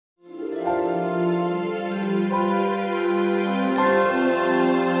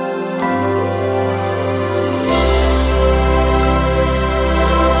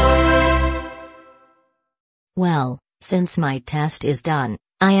Since my test is done,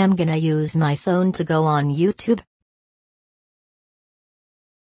 I am gonna use my phone to go on YouTube.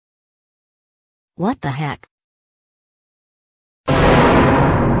 What the heck?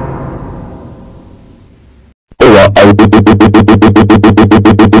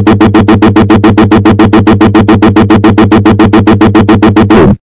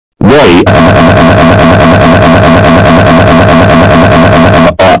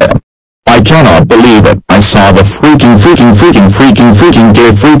 I cannot believe it. I saw the freaking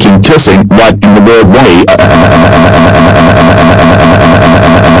gay freaking kissing. What in the world?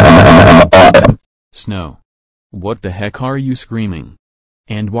 Snow. What the heck are you screaming?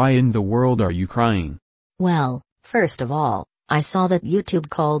 And why in the world are you crying? Well, first of all, I saw that YouTube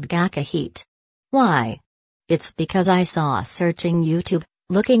called Gacha Heat. Why? It's because I saw searching YouTube,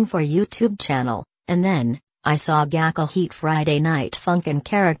 looking for YouTube channel, and then I saw Gacha Heat Friday Night Funkin'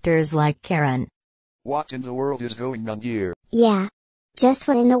 characters like Karen. What in the world is going on here? Yeah. Just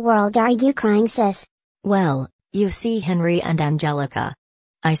what in the world are you crying, sis? Well, you see Henry and Angelica.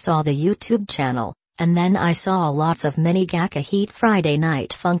 I saw the YouTube channel, and then I saw lots of many Gacha Heat Friday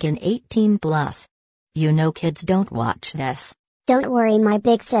Night Funkin' 18+. You know kids don't watch this. Don't worry, my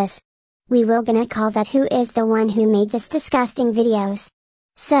big sis. We will gonna call that who is the one who made this disgusting videos.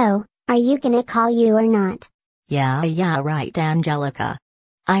 So, are you gonna call you or not? Yeah right, Angelica.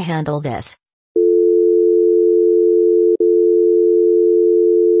 I handle this.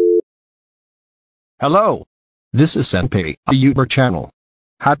 Hello. This is Senpai, a YouTuber channel.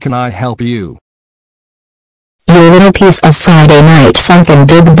 How can I help you? You little piece of Friday Night Funkin'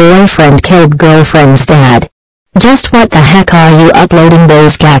 big boyfriend killed girlfriend's dad. Just what the heck are you uploading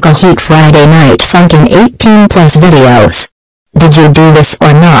those Gacha Heat Friday Night Funkin' 18+ videos? Did you do this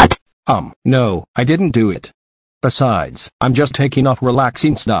or not? No, I didn't do it. Besides, I'm just taking off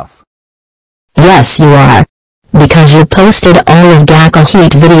relaxing stuff. Yes you are. Because you posted all of Gacha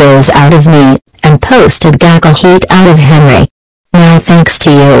Heat videos out of me, and posted Gacha Heat out of Henry. Now thanks to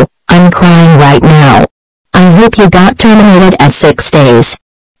you, I'm crying right now. I hope you got terminated at 6 days.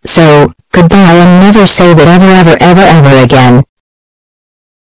 So, goodbye and never say that ever again.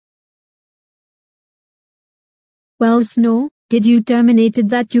 Well, Snow, did you terminated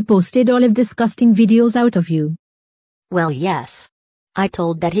that you posted all of disgusting videos out of you? Well, yes. I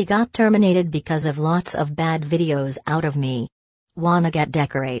told that he got terminated because of lots of bad videos out of me. Wanna get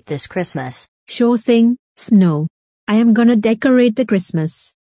decorate this Christmas? Sure thing, Snow. I am gonna decorate the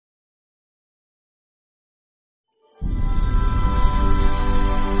Christmas.